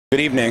Good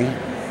evening.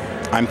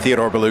 I'm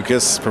Theodore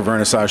Belucas for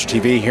Vernissage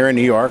TV here in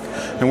New York,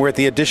 and we're at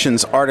the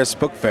Editions Artist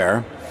Book Fair,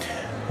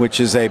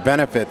 which is a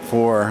benefit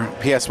for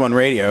PS1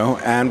 Radio,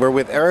 and we're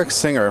with Eric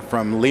Singer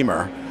from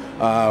Lemur,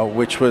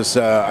 which was,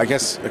 I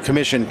guess,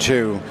 commissioned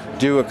to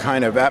do a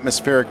kind of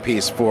atmospheric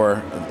piece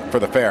for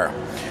the fair.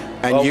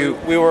 And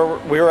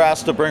well, we were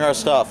asked to bring our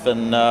stuff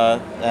and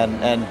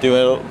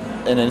do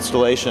an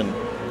installation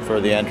for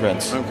the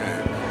entrance.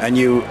 Okay. And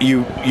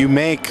you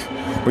make,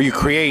 or you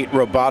create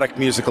robotic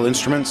musical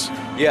instruments?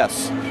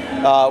 Yes.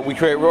 We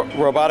create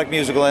robotic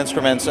musical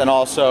instruments and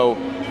also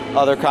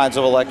other kinds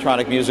of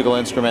electronic musical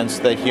instruments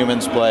that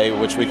humans play,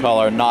 which we call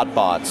our not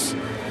bots.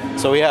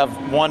 So we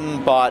have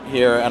one bot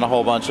here and a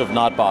whole bunch of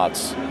not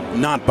bots.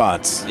 Not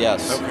bots?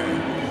 Yes.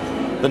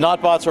 Okay. The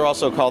not bots are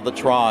also called the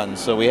trons.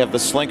 So we have the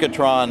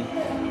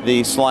slinkatron,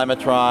 the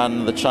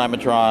slimatron, the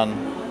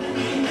chimatron.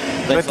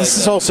 But this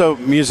is also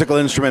musical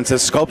instruments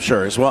as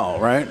sculpture as well,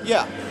 right?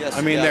 Yeah. Yes.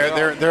 I mean,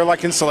 yeah, they're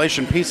like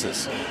installation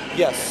pieces.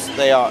 Yes,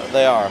 they are.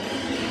 They are.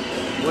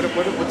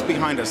 What's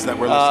behind us that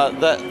we're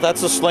listening?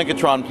 That's a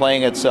slinkatron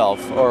playing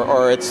itself,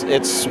 or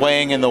it's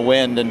swaying in the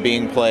wind and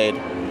being played,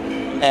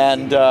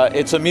 and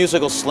it's a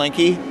musical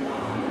slinky,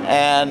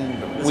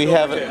 and we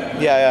have it.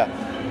 Yeah,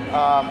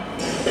 yeah.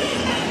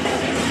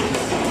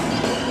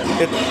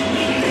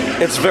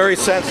 It's very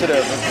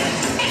sensitive.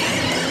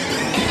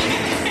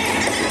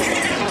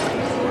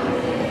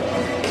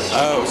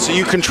 Oh, so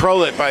you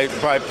control it by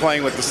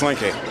playing with the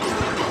slinky.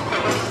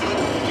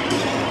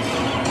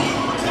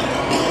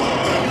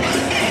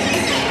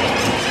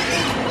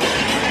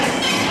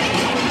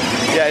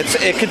 Yeah,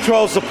 it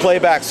controls the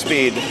playback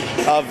speed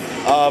of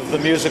the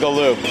musical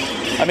loop.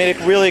 I mean, it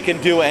really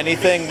can do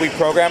anything we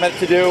program it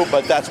to do,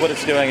 but that's what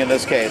it's doing in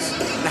this case.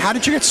 How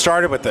did you get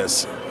started with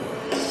this?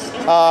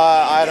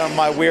 I don't know,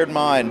 my weird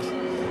mind.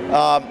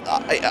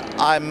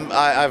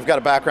 I've got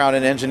a background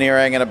in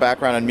engineering and a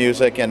background in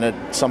music, and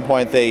at some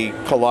point they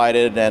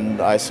collided, and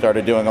I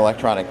started doing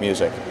electronic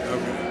music.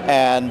 Okay.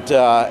 And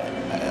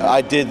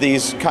I did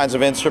these kinds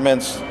of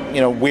instruments,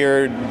 you know,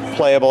 weird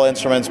playable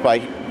instruments by,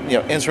 you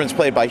know, instruments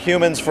played by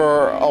humans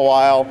for a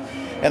while,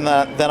 and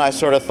then I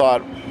sort of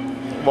thought,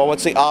 well,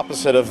 what's the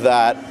opposite of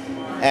that?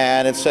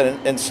 And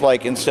it's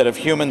like instead of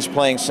humans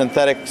playing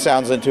synthetic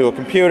sounds into a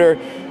computer,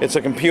 it's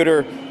a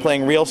computer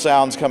playing real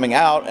sounds coming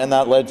out, and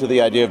that led to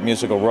the idea of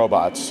musical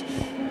robots.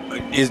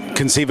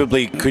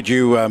 Conceivably, could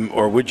you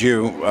or would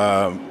you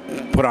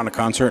put on a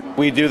concert?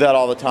 We do that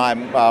all the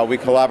time. We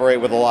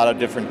collaborate with a lot of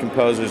different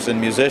composers and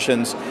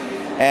musicians,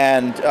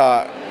 and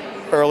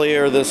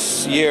earlier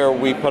this year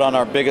we put on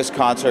our biggest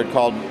concert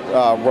called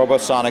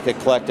Robosonic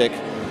Eclectic.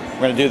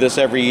 We're going to do this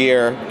every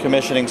year,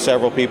 commissioning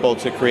several people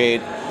to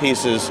create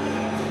pieces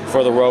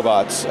for the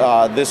robots.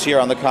 This year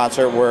on the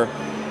concert were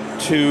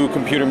two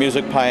computer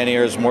music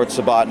pioneers, Mort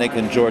Subotnick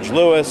and George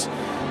Lewis,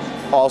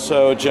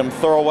 also Jim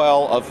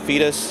Thirlwell of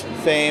Fetus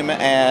fame,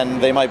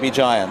 and They Might Be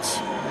Giants.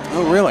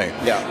 Oh, really?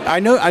 Yeah. I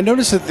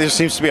noticed that there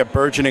seems to be a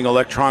burgeoning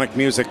electronic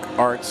music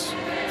arts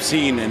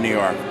scene in New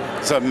York.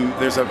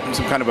 There's some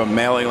kind of a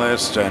mailing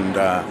list, and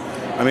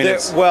I mean,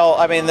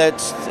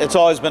 it's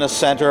always been a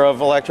center of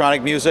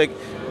electronic music.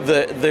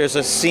 There's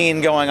a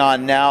scene going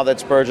on now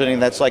that's burgeoning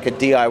that's like a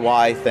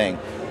DIY thing,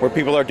 where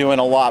people are doing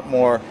a lot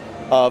more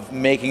of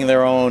making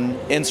their own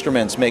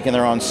instruments, making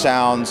their own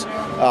sounds,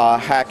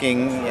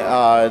 hacking,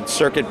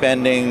 circuit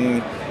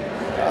bending,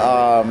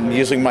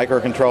 using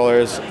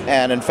microcontrollers.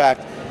 And in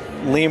fact,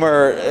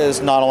 Lemur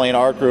is not only an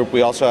art group,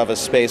 we also have a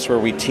space where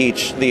we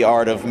teach the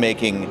art of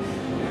making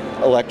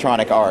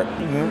electronic art.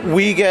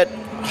 We get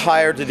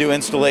hired to do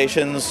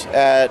installations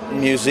at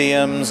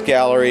museums,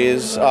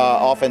 galleries,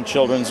 often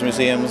children's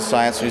museums,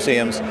 science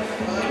museums.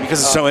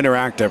 Because it's so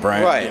interactive,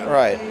 right? Right, yeah.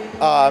 Right.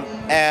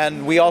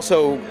 And we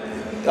also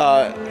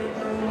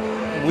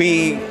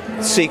we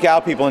seek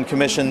out people and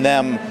commission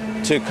them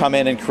to come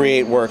in and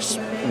create works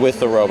with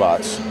the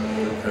robots.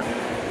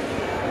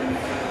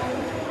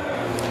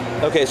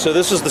 Okay, so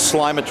this is the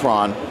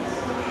slimatron,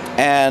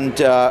 and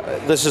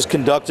this is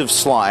conductive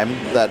slime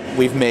that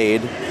we've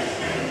made,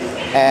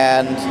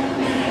 and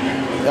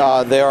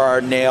there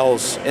are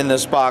nails in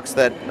this box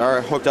that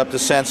are hooked up to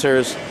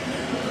sensors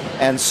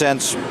and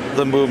sense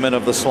the movement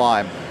of the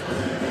slime.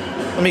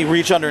 Let me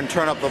reach under and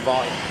turn up the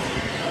volume.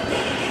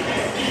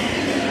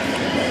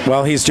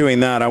 While he's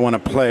doing that, I want to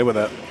play with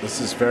it. This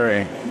is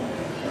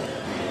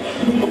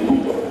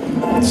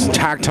it's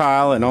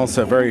tactile and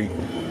also very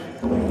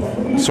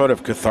sort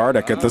of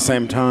cathartic at the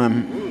same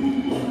time.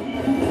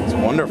 It's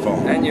wonderful.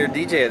 And you're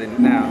DJing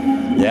now.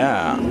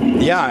 Yeah.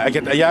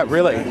 Yeah,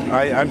 really.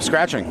 I'm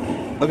scratching.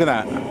 Look at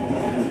that.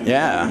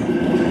 Yeah.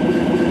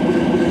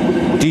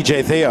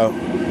 DJ Theo.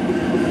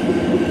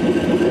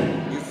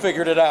 You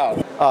figured it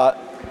out.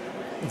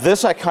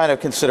 This I kind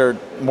of consider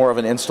more of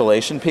an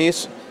installation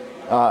piece,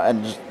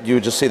 and you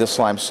would just see the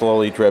slime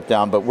slowly drip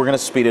down, but we're going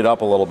to speed it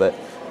up a little bit.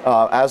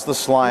 As the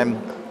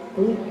slime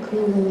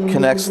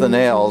connects the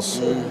nails,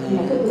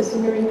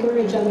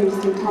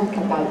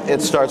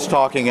 it starts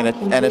talking,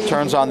 and it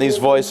turns on these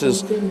voices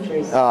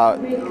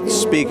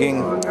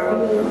speaking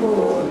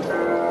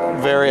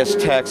various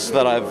texts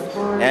that I've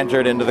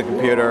entered into the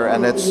computer,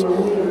 and it's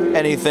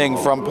anything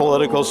from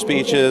political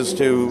speeches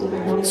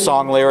to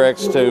song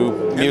lyrics to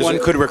music. And one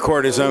could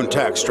record his own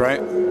text,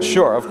 right?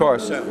 Sure, of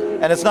course.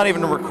 And it's not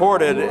even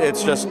recorded,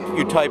 it's just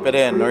you type it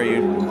in or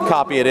you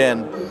copy it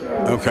in.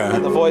 Okay.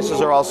 And the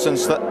voices are all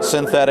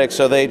synthetic,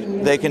 so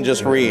they can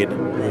just read.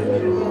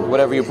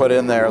 Whatever you put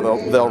in there,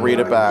 they'll read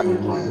it back.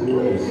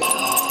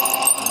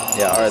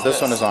 Yeah, all right,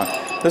 this one is on.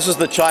 This is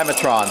the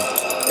chimetron.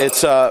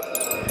 It's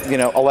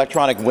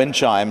electronic wind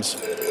chimes,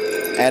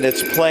 and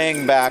it's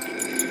playing back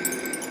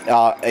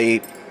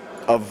a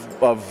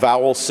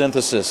vowel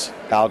synthesis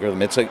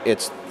algorithm.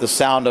 It's the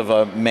sound of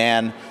a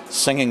man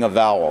singing a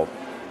vowel,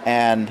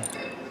 and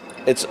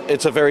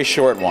it's a very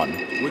short one.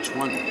 Which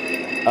one?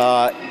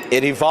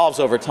 It evolves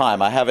over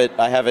time. I have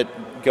it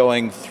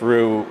going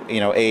through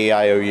A, E,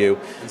 I, O, U.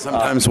 And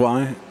sometimes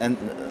Y? And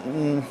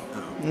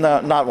no,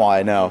 not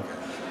Y. No.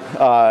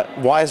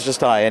 Y is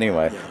just I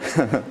anyway.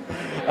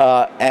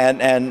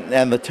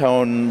 And the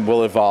tone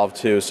will evolve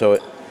too, so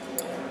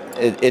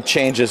it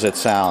changes its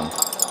sound.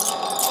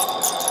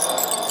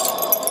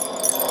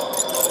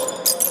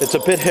 It's a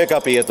bit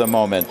hiccupy at the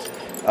moment.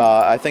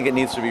 I think it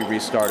needs to be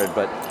restarted,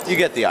 but you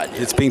get the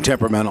idea. It's being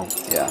temperamental.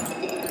 Yeah.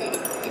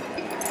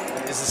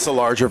 Is this a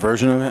larger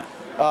version of it?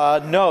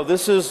 No,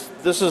 this is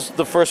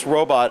the first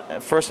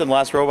and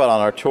last robot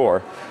on our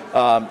tour.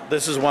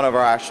 This is one of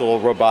our actual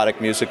robotic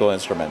musical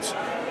instruments.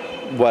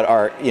 What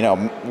our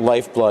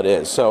lifeblood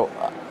is. So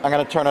I'm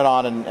going to turn it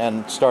on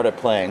and start it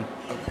playing.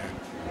 Okay.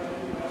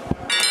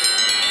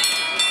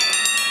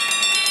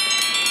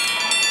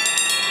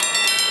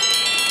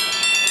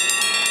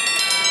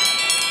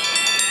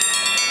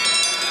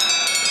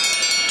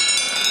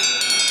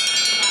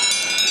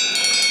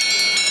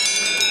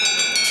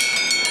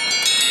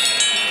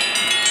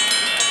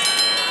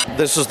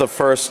 This is the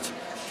first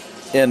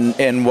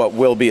in what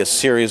will be a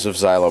series of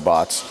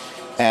Xylobots.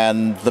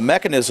 And the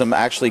mechanism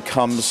actually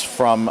comes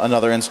from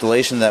another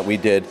installation that we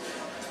did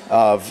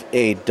of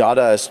a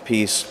Dadaist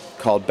piece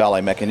called Ballet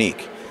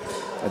Mécanique.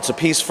 It's a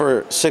piece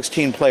for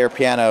 16-player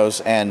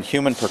pianos and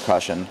human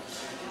percussion.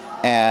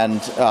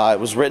 And it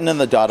was written in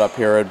the Dada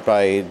period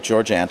by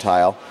George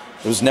Antile.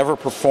 It was never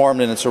performed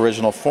in its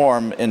original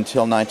form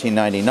until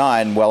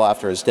 1999, well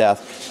after his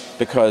death,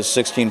 because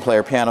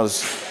 16-player pianos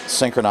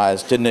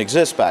synchronized didn't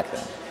exist back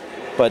then.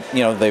 But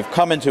they've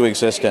come into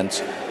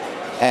existence.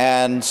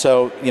 And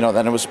so,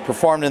 then it was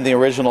performed in the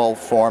original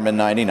form in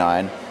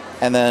 '99,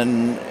 and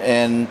then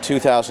in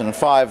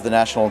 2005, the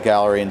National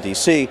Gallery in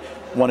DC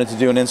wanted to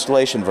do an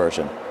installation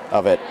version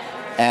of it.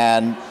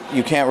 And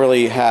you can't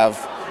really have,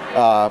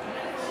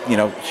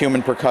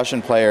 human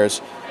percussion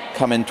players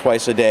come in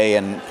twice a day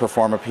and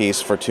perform a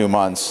piece for 2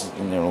 months,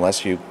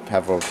 unless you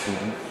have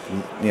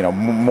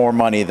more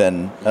money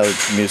than a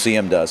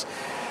museum does.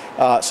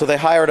 So they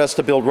hired us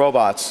to build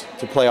robots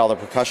to play all the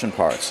percussion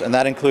parts, and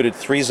that included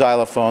 3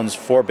 xylophones,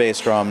 4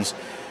 bass drums,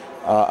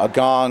 a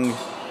gong,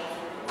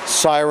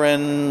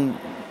 siren,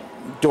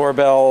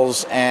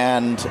 doorbells,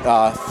 and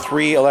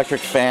 3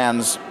 electric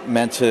fans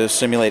meant to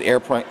simulate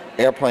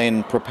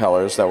airplane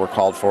propellers that were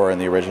called for in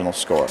the original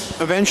score.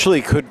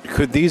 Eventually,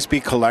 could these be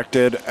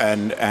collected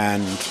and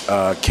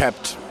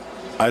kept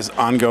as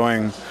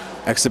ongoing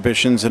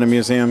exhibitions in a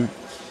museum?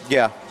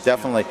 Yeah,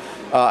 definitely.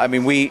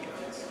 We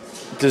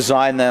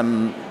design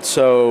them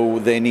so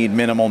they need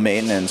minimal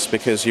maintenance,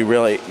 because you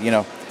really, you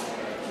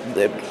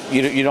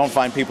don't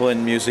find people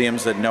in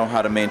museums that know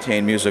how to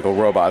maintain musical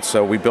robots,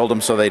 so we build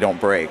them so they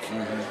don't break.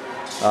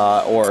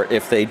 Mm-hmm. Or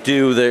if they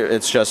do,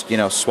 it's just,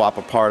 swap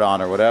a part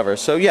on or whatever.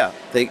 So yeah,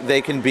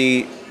 they can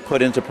be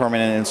put into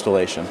permanent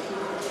installation.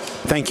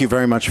 Thank you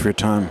very much for your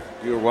time.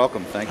 You're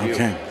welcome. Thank you.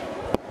 Okay.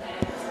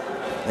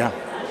 Yeah.